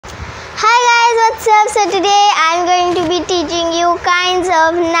what's up? So today I'm going to be teaching you kinds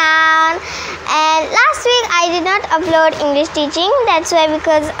of noun. And last week I did not upload English teaching. That's why,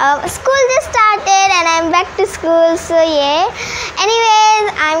 because school just started and I'm back to school. So yeah.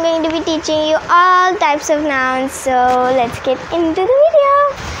 Anyways, I'm going to be teaching you all types of nouns. So let's get into the video.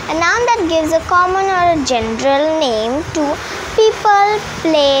 A noun that gives a common or a general name to people,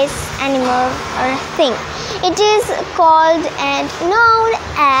 place, animal, or thing. It is called and known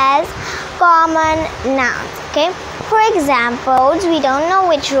as common nouns. Okay. For example, we don't know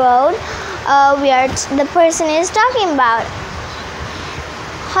which road the person is talking about.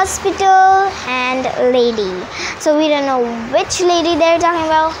 Hospital and lady. So we don't know which lady they're talking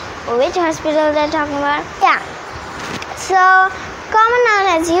about, or which hospital they're talking about. Yeah. So common noun,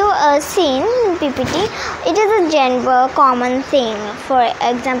 as you seen in PPT, it is a general common thing. For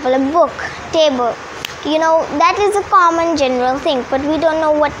example, a book, table. You know, that is a common general thing, but we don't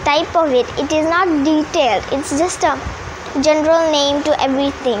know what type of it. It is not detailed. It's just a general name to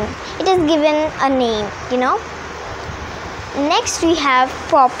everything. It is given a name, you know. Next we have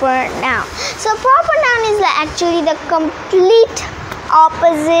proper noun. So proper noun is actually the complete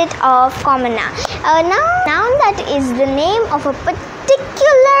opposite of common noun. A noun that is the name of a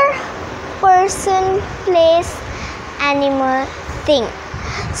particular person, place, animal, thing.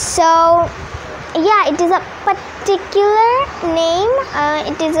 So yeah, it is a particular name.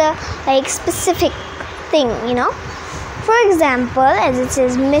 It is a specific thing, you know. For example, as it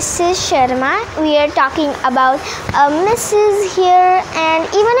says Mrs. Sharma, we are talking about Mrs. here, and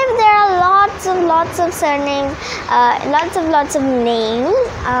even if there are lots of surnames, lots of names,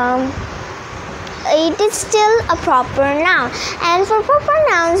 it is still a proper noun. And for proper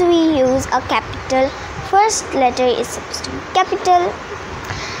nouns, we use a capital. First letter is supposed to be capital.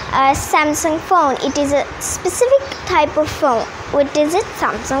 Samsung phone, it is a specific type of phone. What is it?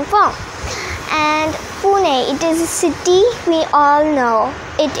 Samsung phone. And Pune, it is a city we all know.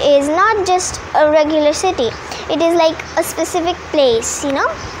 It is not just a regular city. It is like a specific place, you know.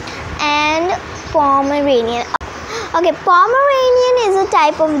 And Pomeranian. Okay, Pomeranian is a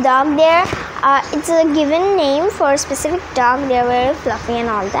type of dog. It's a given name for a specific dog. They are very fluffy and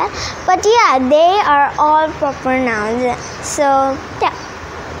all that. But yeah, they are all proper nouns. So yeah.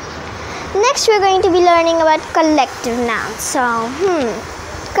 Next, we're going to be learning about collective nouns. So,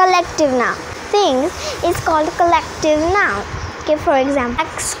 collective noun. Things is called collective noun. Okay, for example,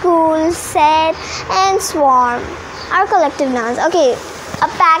 school, set, and swarm are collective nouns. Okay, a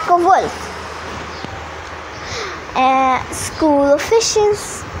pack of wolves, a school of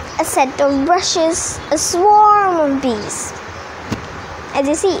fishes, a set of brushes, a swarm of bees. As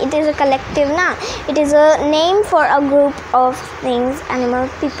you see, it is a collective noun. It is a name for a group of things, animals,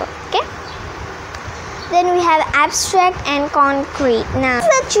 people. Okay. Then we have abstract and concrete nouns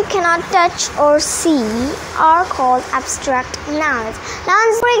that you cannot touch or see are called abstract nouns.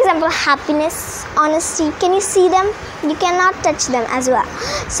 Nouns, for example, happiness, honesty. Can you see them? You cannot touch them as well.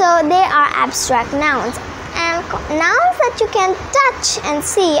 So they are abstract nouns. And nouns that you can touch and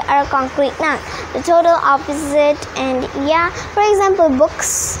see are concrete nouns. The total opposite. And yeah, for example,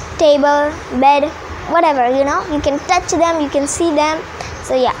 books, table, bed, whatever, you know, you can touch them, you can see them.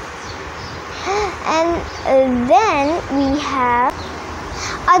 So yeah. And then we have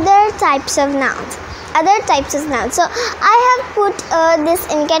other types of nouns. So I have put this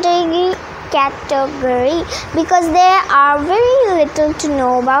in category because there are very little to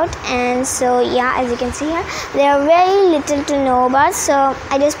know about, and so yeah, as you can see here, there are very little to know about, so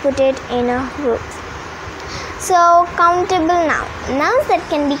I just put it in a group. So countable noun, nouns that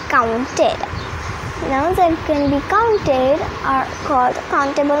can be counted. Nouns that can be counted are called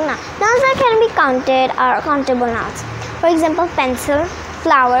countable nouns. Nouns that can be counted are countable nouns. For example, pencil,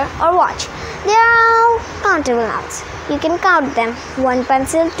 flower, or watch. They are all countable nouns. You can count them. 1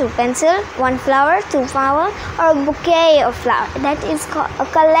 pencil, 2 pencil, 1 flower, 2 flower, or a bouquet of flowers. That is called a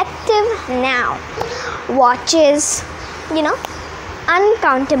collective noun. Watches, you know,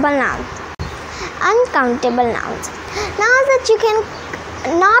 uncountable nouns. Uncountable nouns. Nouns that you cannot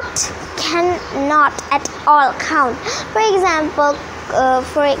at all count. For example,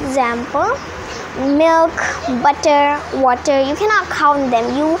 milk, butter, water. You cannot count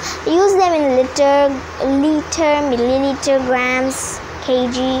them. You use them in liter, milliliter, grams,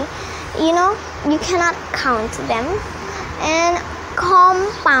 kg. You know, you cannot count them. And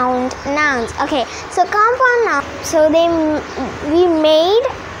compound nouns. Okay, so compound nouns. So we made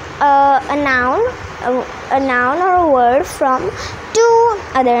a noun or a word from 2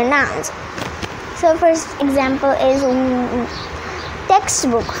 other nouns. So first example is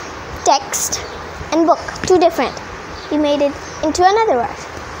textbook. Text and book, 2 different. We made it into another word.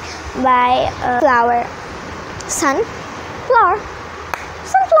 by flower. Sunflower.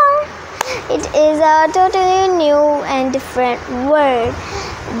 It is a totally new and different word.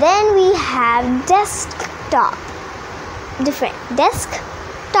 Then we have desktop. Different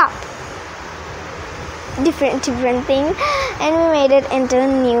desktop. Different thing, and we made it into a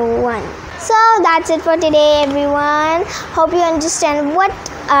new one. So that's it for today, everyone. Hope you understand what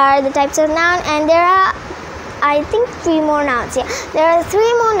are the types of noun, and there are, I think, 3 more nouns. Yeah, there are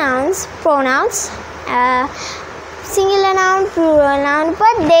 3 more nouns, pronouns, singular noun, plural noun,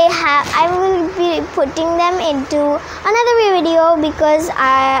 but I will be putting them into another video because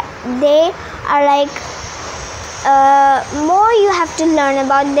they are like more you have to learn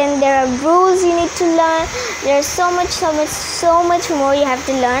about them. There are rules you need to learn. There's so much more you have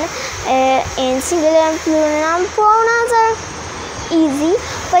to learn in singular and plural noun. Pronouns are easy,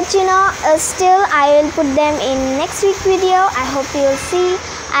 but still I will put them in next week video. I hope you'll see.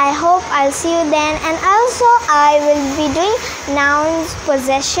 I hope I'll see you then. And also I will be doing nouns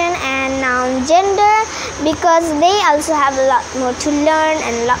possession and noun gender, because they also have a lot more to learn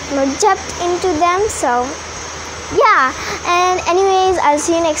and a lot more depth into them. So yeah, and anyways, I'll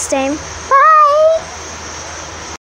see you next time.